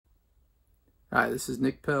Hi, this is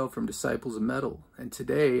Nick Pell from Disciples of Metal, and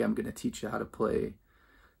today I'm going to teach you how to play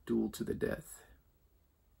Duel to the Death.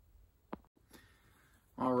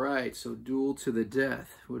 Alright, so Duel to the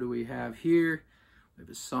Death. What do we have here? We have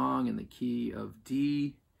a song in the key of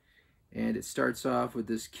D, and it starts off with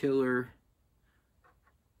this killer,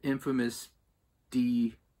 infamous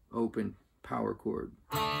D open power chord.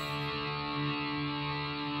 So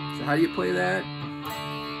how do you play that?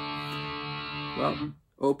 Well,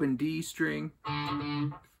 open D string,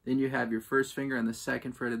 then you have your first finger on the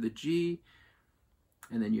second fret of the G,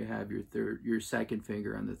 and then you have your second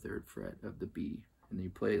finger on the third fret of the B, and then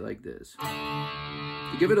you play it like this.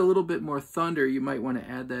 To give it a little bit more thunder, you might want to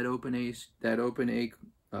add that open A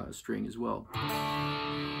string as well.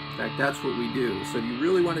 In fact, that's what we do. So if you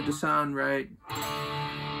really want it to sound right, all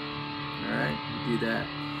right, you do that.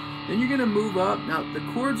 Then you're going to move up. Now the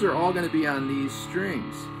chords are all going to be on these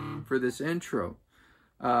strings for this intro.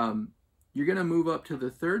 You're going to move up to the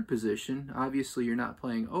third position. Obviously, you're not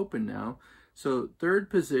playing open now. So third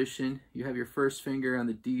position, you have your first finger on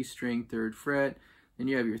the D string, third fret. Then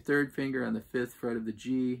you have your third finger on the fifth fret of the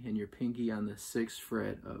G and your pinky on the sixth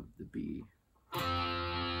fret of the B.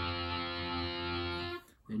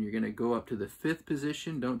 Then you're going to go up to the fifth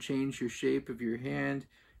position. Don't change your shape of your hand.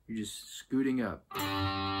 You're just scooting up. Okay,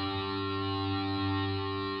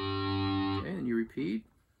 and you repeat.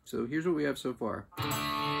 So here's what we have so far.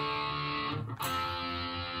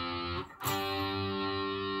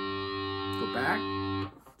 Go back,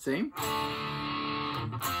 same.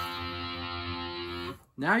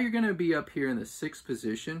 Now you're going to be up here in the sixth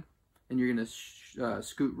position, and you're going to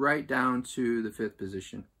scoot right down to the fifth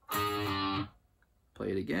position. Play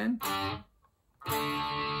it again. So,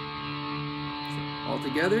 all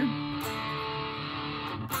together.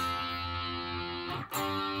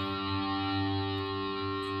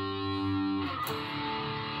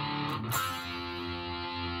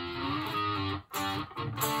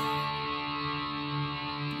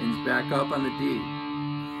 And back up on the D.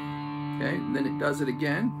 Okay, and then it does it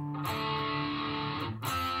again.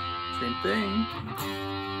 Same thing.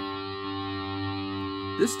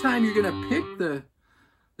 This time you're gonna pick the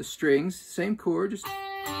strings, same chord, just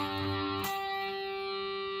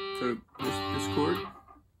so this chord.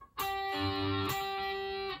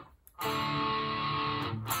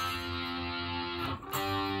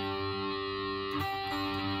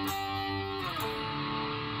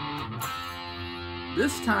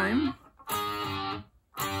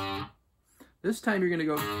 This time you're going to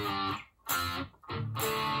go,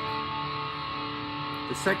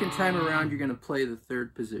 the second time around you're going to play the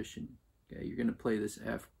third position. Okay, you're going to play this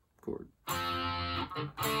F chord. So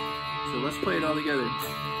let's play it all together.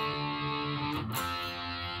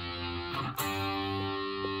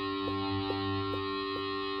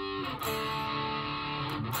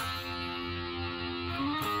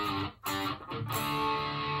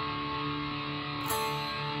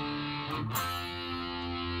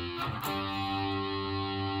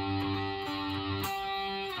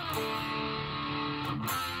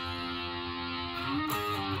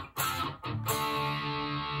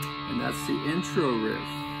 And that's the intro riff.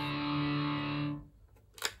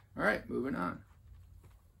 All right, moving on.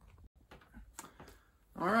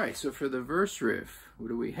 All right, so for the verse riff, what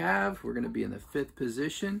do we have? We're going to be in the fifth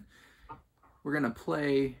position. We're going to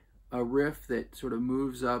play a riff that sort of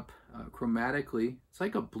moves up chromatically. It's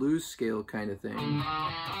like a blues scale kind of thing.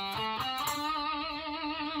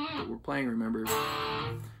 But we're playing, remember,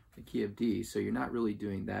 the key of D, so you're not really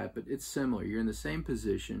doing that, but it's similar. You're in the same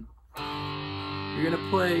position. You're going to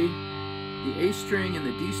play the A string and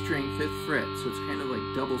the D string fifth fret, so it's kind of like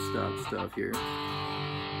double stop stuff here,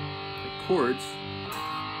 like chords.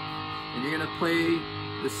 And you're going to play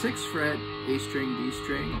the sixth fret A string, D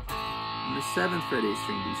string, and the seventh fret A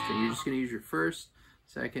string, D string. You're just going to use your first,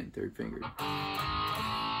 second, third finger.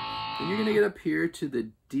 Then you're going to get up here to the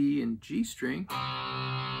D and G string.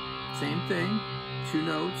 Same thing, two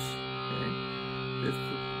notes, okay, fifth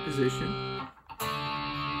position.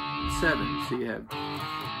 7, so you have,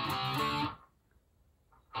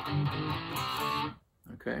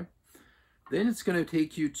 okay, then it's going to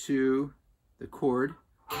take you to the chord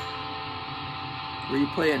where you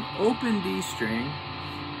play an open D string,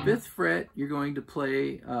 fifth fret you're going to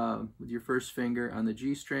play with your first finger on the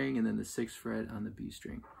G string, and then the sixth fret on the B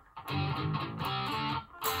string.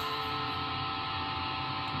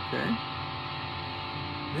 Okay,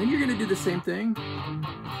 then you're going to do the same thing,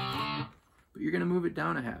 but you're going to move it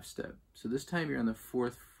down a half step. So this time you're on the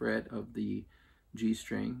fourth fret of the G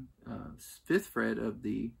string, fifth fret of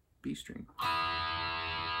the B string.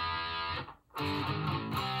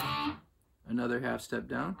 Another half step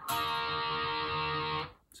down.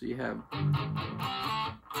 So you have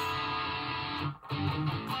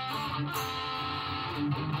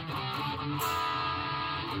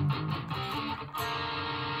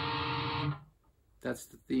that's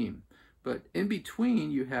the theme. But in between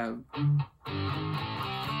you have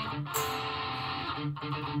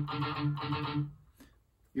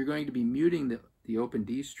you're going to be muting the open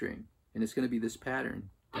D string, and it's going to be this pattern.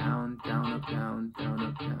 Down, down, up, down, down,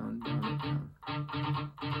 up, down, down, up, down.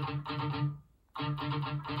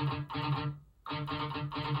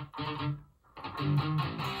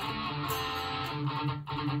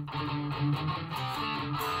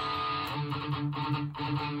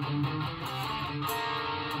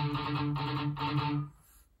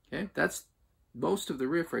 Okay, that's most of the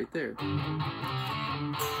riff right there.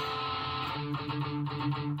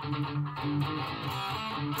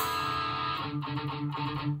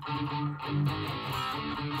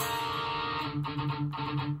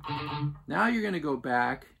 Now you're going to go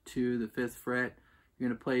back to the 5th fret. You're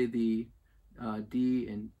going to play the D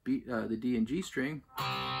and B, the D and G string,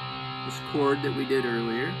 this chord that we did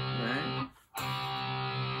earlier, right?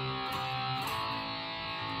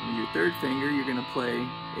 And your 3rd finger, you're going to play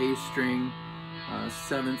A string,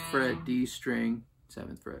 7th fret, D string,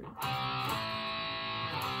 7th fret.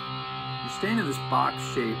 You're staying in this box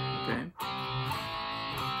shape, okay?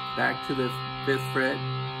 Back to the 5th fret,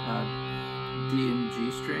 D and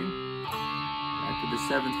G string. Back to the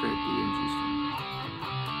 7th fret, D and G string.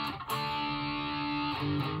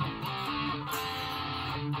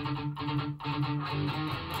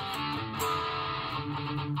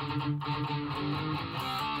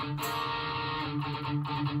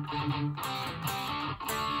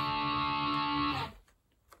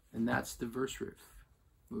 And that's the verse riff.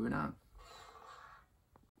 Moving on.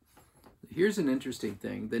 Here's an interesting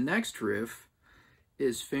thing. The next riff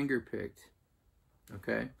is finger picked.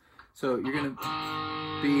 Okay? So you're going to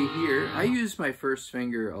be here. I use my first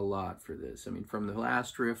finger a lot for this. I mean, from the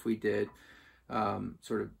last riff we did,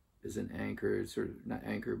 sort of as an anchor, it's sort of, not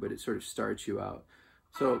anchor, but it sort of starts you out.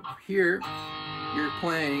 So here, you're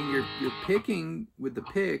playing, you're picking with the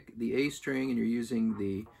pick, the A string, and you're using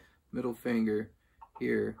the middle finger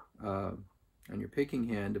here on your picking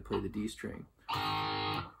hand to play the D string.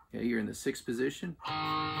 Okay, you're in the 6th position.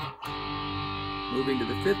 Moving to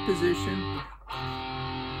the 5th position.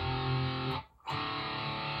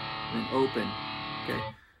 And open. Okay.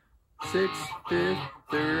 6th, 5th,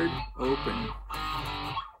 3rd, open.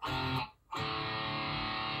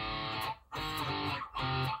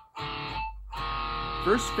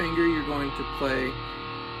 First finger, you're going to play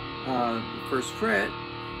the 1st fret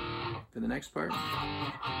for the next part.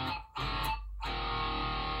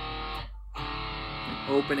 And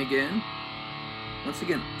open again. Once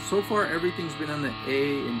again, so far everything's been on the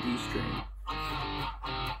A and D string.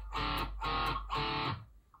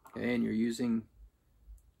 Okay, and you're using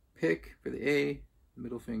pick for the A,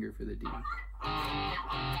 middle finger for the D.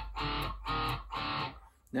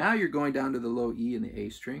 Now you're going down to the low E in the A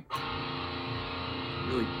string.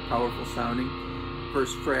 Really powerful sounding.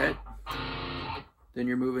 1st fret. Then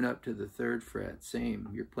you're moving up to the 3rd fret. Same.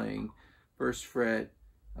 You're playing 1st fret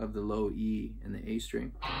of the low E in the A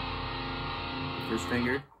string. 1st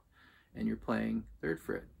finger. And you're playing 3rd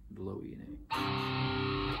fret of the low E and A.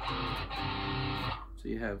 So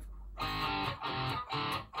you have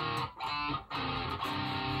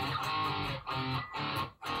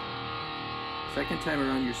second time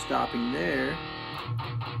around, you're stopping there,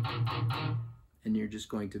 and you're just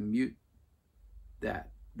going to mute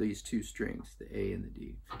these 2 strings, the A and the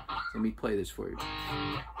D. So let me play this for you.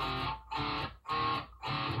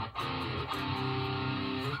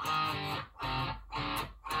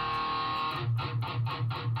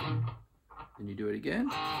 Then you do it again.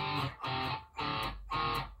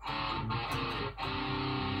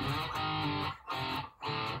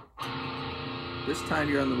 This time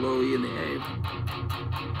you're on the low E and the A.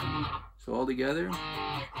 So all together.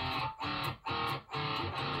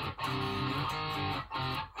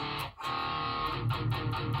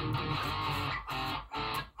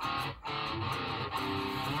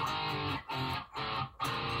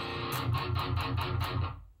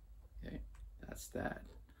 Okay, that's that.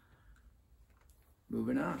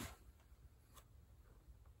 Moving on.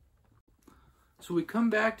 So we come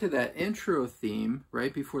back to that intro theme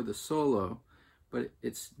right before the solo, but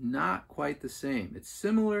it's not quite the same. It's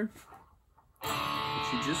similar,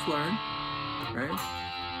 which you just learned, right?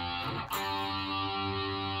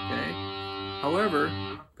 Okay. However,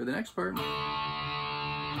 for the next part,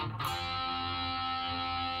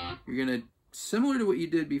 you're gonna, similar to what you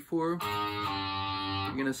did before,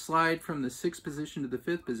 you're gonna slide from the 6th position to the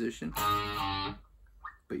 5th position,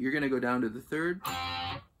 but you're gonna go down to the 3rd,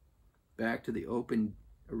 back to the open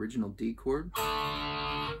original D chord,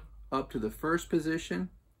 up to the first position,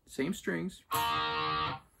 same strings,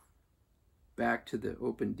 back to the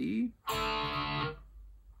open D.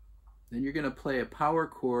 Then you're going to play a power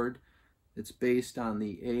chord that's based on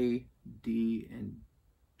the A, D, and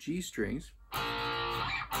G strings.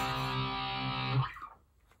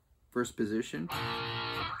 First position,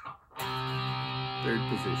 third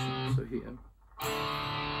position. So here.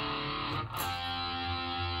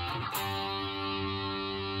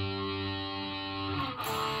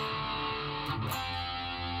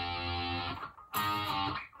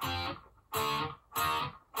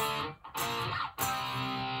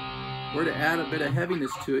 Or to add a bit of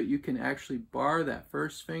heaviness to it, you can actually bar that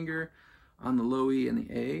first finger on the low E and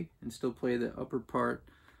the A and still play the upper part,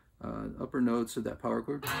 upper notes of that power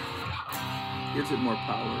chord. Gives it more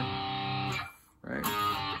power, right?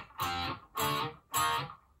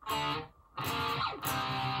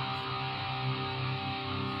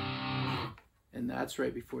 And that's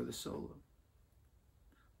right before the solo.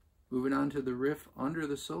 Moving on to the riff under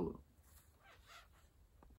the solo.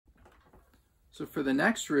 So for the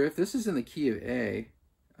next riff, this is in the key of A.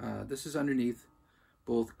 This is underneath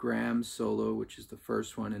both Graham's solo, which is the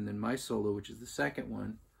first one, and then my solo, which is the second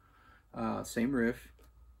one. Same riff,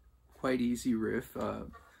 quite easy riff,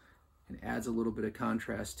 and adds a little bit of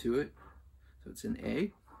contrast to it. So it's in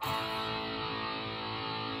A.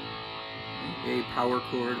 A power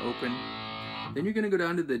chord, open. Then you're going to go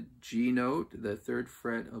down to the G note, the 3rd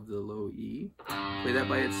fret of the low E. Play that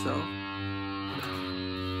by itself.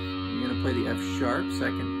 You're going to play the F sharp,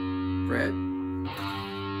 2nd fret,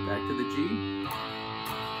 back to the G.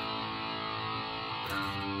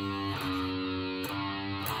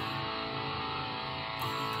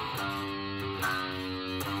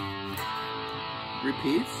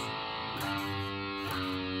 Repeats.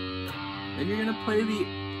 Then you're going to play the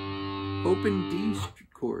open D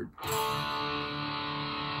chord,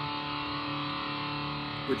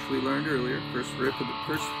 which we learned earlier, first riff of the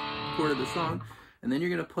first chord of the song. And then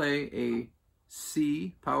you're going to play a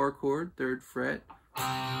C power chord, 3rd fret,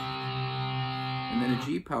 and then a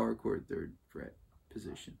G power chord, 3rd fret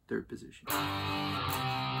position, 3rd position.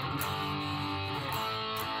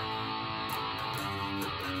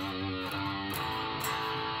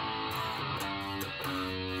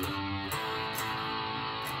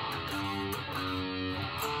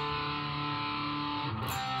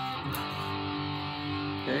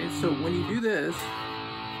 Okay, so when you do this,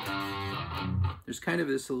 there's kind of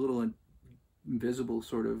this a little invisible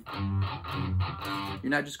sort of, you're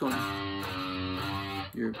not just going,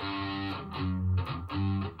 you're,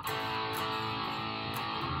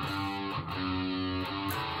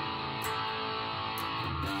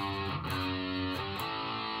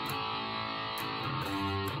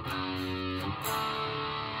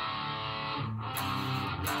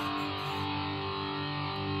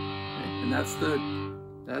 and that's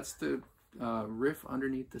the riff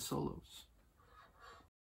underneath the solos.